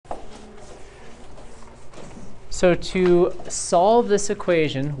So to solve this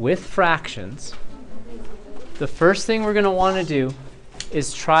equation with fractions, the first thing we're going to want to do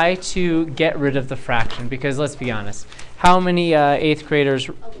is try to get rid of the fraction, because let's be honest, how many 8th graders,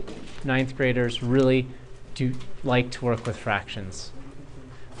 9th graders really do like to work with fractions?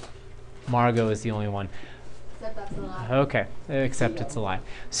 Margot is the only one. Except that's a lie. Okay, except it's a lie.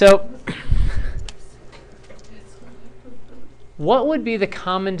 So what would be the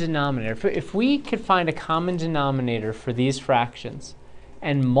common denominator? If we could find a common denominator for these fractions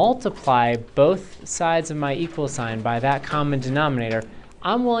and multiply both sides of my equal sign by that common denominator,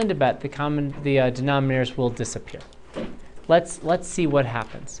 I'm willing to bet the denominators will disappear. Let's see what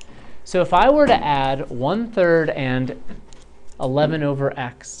happens. So if I were to add 1/3 and 11 over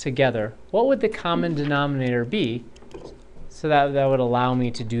x together, what would the common denominator be? So that would allow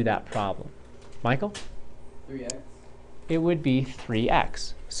me to do that problem. Michael? 3x. It would be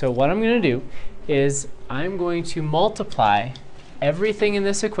 3x. So what I'm going to do is I'm going to multiply everything in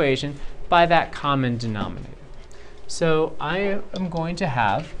this equation by that common denominator. So I am going to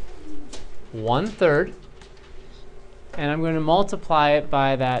have 1/3, and I'm going to multiply it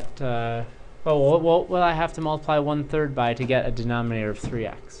by that. What will I have to multiply 1/3 by to get a denominator of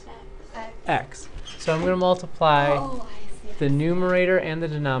 3x? X. So I'm going to multiply the numerator and the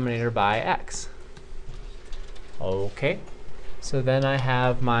denominator by x. Okay. So then I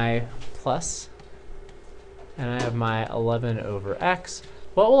have my plus, and I have my 11 over x.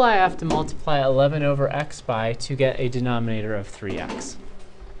 What will I have to multiply 11 over x by to get a denominator of 3x?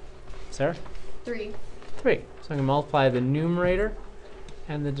 Sarah? 3. 3. So I'm going to multiply the numerator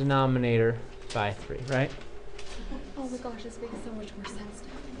and the denominator by 3, right? Oh my gosh, this makes so much more sense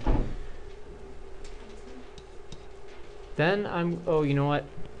now. Then oh, you know what?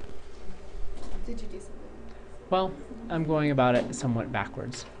 Did you do something? Well, I'm going about it somewhat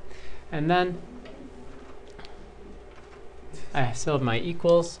backwards. And then I still have my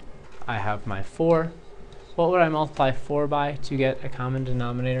equals. I have my 4. What would I multiply 4 by to get a common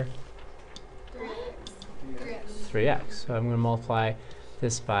denominator? 3x. So I'm going to multiply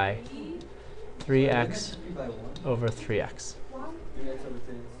this by 3x over 3x.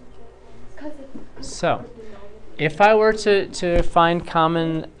 So if I were to find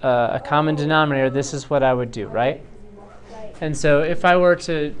a common denominator, this is what I would do, right? And so if I were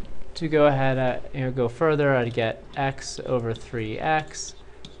to go ahead go further, I'd get x over 3x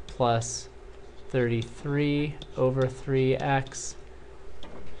plus 33 over 3x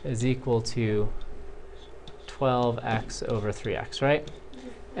is equal to 12x over 3x, right?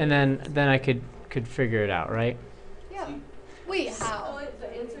 And then I could figure it out, right? Yeah. Wait, how?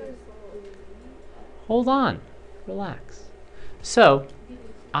 Hold on. Relax. So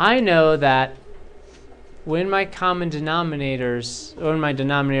I know that when my denominators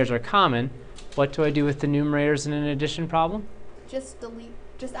are common, what do I do with the numerators in an addition problem? Just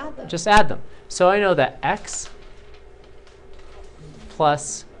add them. Just add them. So I know that x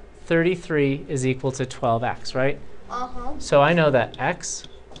plus 33 is equal to 12x, right? Uh-huh. So I know that x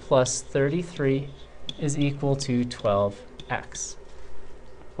plus 33 is equal to 12x.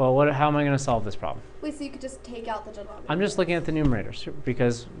 Well, how am I going to solve this problem? Wait, so you could just take out the denominator? I'm just looking at the numerators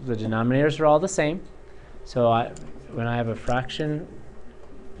because the denominators are all the same. So when I have a fraction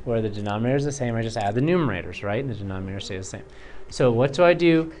where the denominator is the same, I just add the numerators, right? And the denominator stays the same. So what do I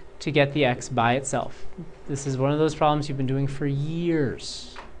do to get the x by itself? This is one of those problems you've been doing for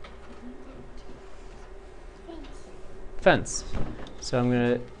years. Fence. So I'm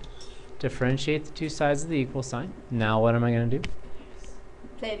going to differentiate the two sides of the equal sign. Now what am I going to do?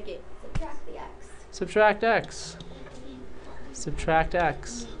 Play it again. Subtract the x. Subtract x. Subtract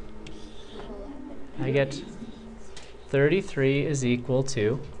x. I get 33 is equal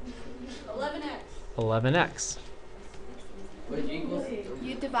to 11x.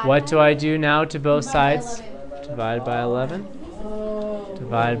 You divide What by do I do now to both sides? 11. Divide by 11.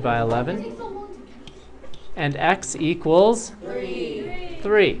 Divide by 11. And x equals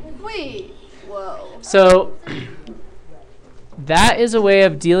 3. Wait. Whoa. So that is a way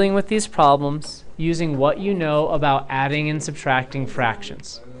of dealing with these problems using what you know about adding and subtracting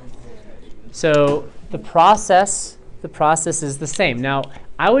fractions. So the process is the same. Now,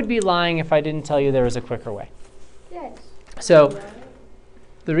 I would be lying if I didn't tell you there was a quicker way. Yes. So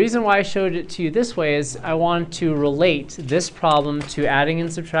the reason why I showed it to you this way is I want to relate this problem to adding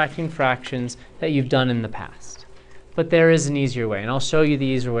and subtracting fractions that you've done in the past. But there is an easier way, and I'll show you the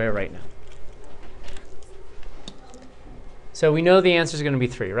easier way right now. So we know the answer is going to be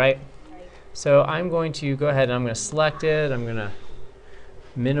 3, right? So I'm going to go ahead and I'm going to select it. I'm going to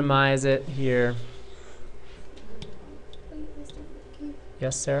minimize it here.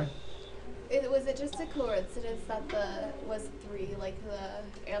 Yes, Sarah? Was it just a coincidence that was 3, like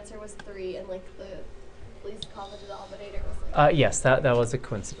the answer was 3, and like the least common denominator was like? Yes, that was a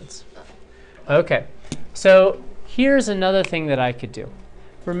coincidence. Okay, so here's another thing that I could do.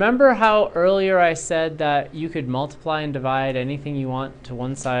 Remember how earlier I said that you could multiply and divide anything you want to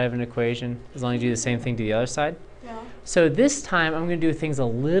one side of an equation as long as you do the same thing to the other side? Yeah. So this time I'm going to do things a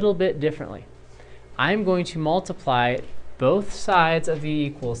little bit differently. I'm going to multiply both sides of the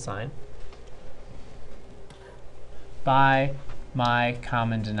equal sign by my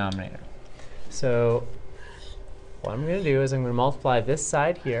common denominator. So what I'm going to do is I'm going to multiply this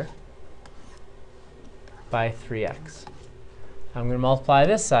side here by 3x. I'm going to multiply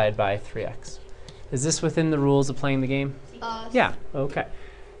this side by 3x. Is this within the rules of playing the game? Yeah, okay.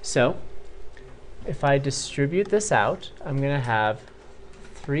 So if I distribute this out, I'm going to have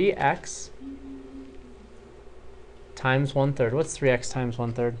 3x times 1/3. What's 3x times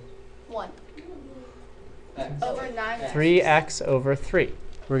 1/3? 1. Over 9. 3x over 3.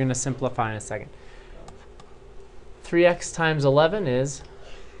 We're going to simplify in a second. 3x times 11 is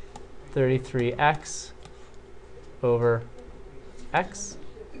 33x over x.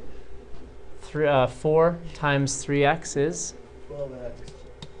 4 times 3x is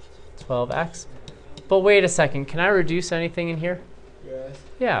 12x. But wait a second, can I reduce anything in here? Yes.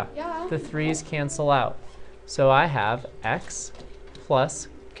 Yeah. The 3's cancel out. So I have x plus,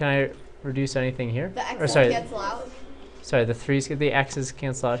 can I reduce anything here? The x Or sorry, cancel out. sorry, the x's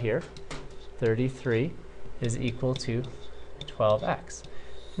cancel out here. 33 is equal to 12x.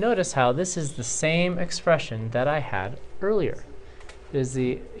 Notice how this is the same expression that I had earlier. It is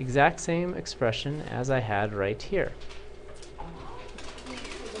the exact same expression as I had right here.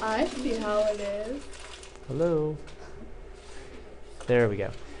 I see how it is. Hello. There we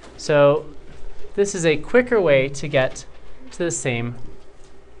go. So this is a quicker way to get to the same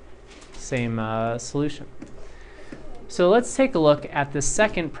solution. So let's take a look at the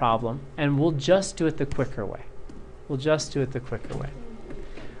second problem, and we'll just do it the quicker way. We'll just do it the quicker way.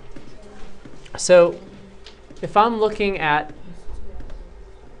 So if I'm looking at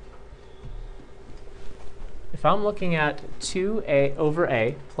 2a over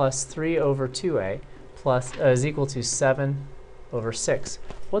a plus 3 over 2a plus is equal to 7 over 6,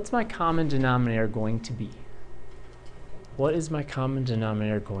 what's my common denominator going to be? What is my common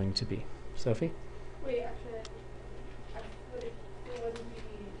denominator going to be? Sophie? Wait, actually, it wouldn't be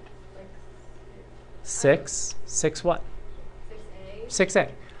like 6. 6 what? 6a.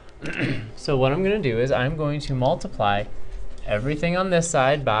 6a. So what I'm going to do is I'm going to multiply everything on this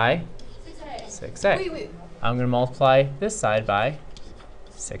side by 6a. Wait. I'm going to multiply this side by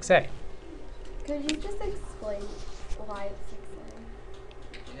 6a. Could you just explain why it's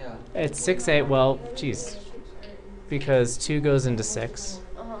 6a? Yeah. It's 6a, well, geez, because 2 goes into 6.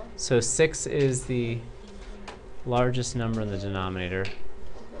 So 6 is the largest number in the denominator,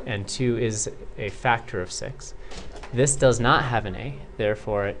 and 2 is a factor of 6. This does not have an a,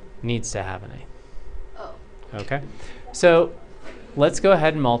 therefore it needs to have an a. Oh. Okay? So let's go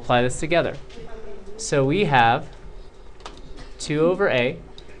ahead and multiply this together. So we have 2 over a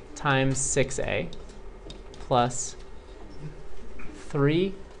times 6a plus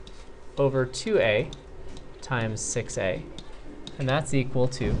 3 over 2a times 6a, and that's equal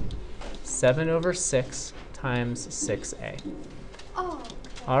to 7 over 6 times 6a. Oh.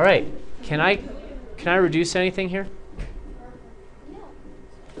 All right. Can I reduce anything here? Yeah.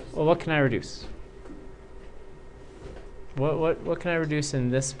 Well, what can I reduce? What can I reduce in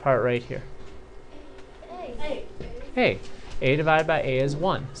this part right here? A. A divided by a is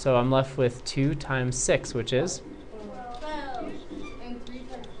 1. So I'm left with 2 times 6, which is? 12. And 3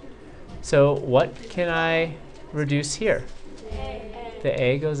 times 2. So what can I reduce here? A. The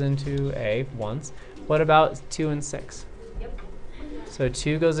a goes into a once. What about 2 and 6? Yep. So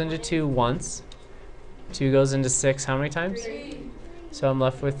 2 goes into 2 once. 2 goes into 6 how many times? 3. So I'm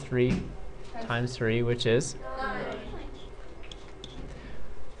left with 3 times 3, which is? 9.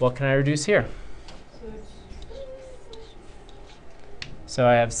 What can I reduce here? So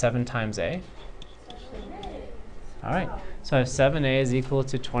I have 7 times a. All right. So I have 7a is equal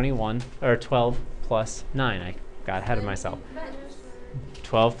to 21, or 12 plus 9. I got ahead of myself.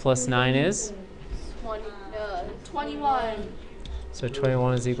 12 plus 9 is? 21. So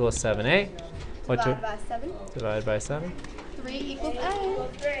 21 is equal to 7a. What Divided by 7. divided by 7? 3 equals A.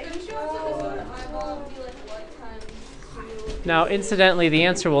 Now, incidentally, the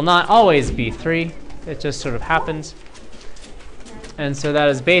answer will not always be 3. It just sort of happens. And so that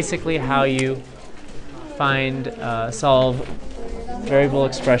is basically how you solve variable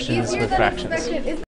expressions with fractions.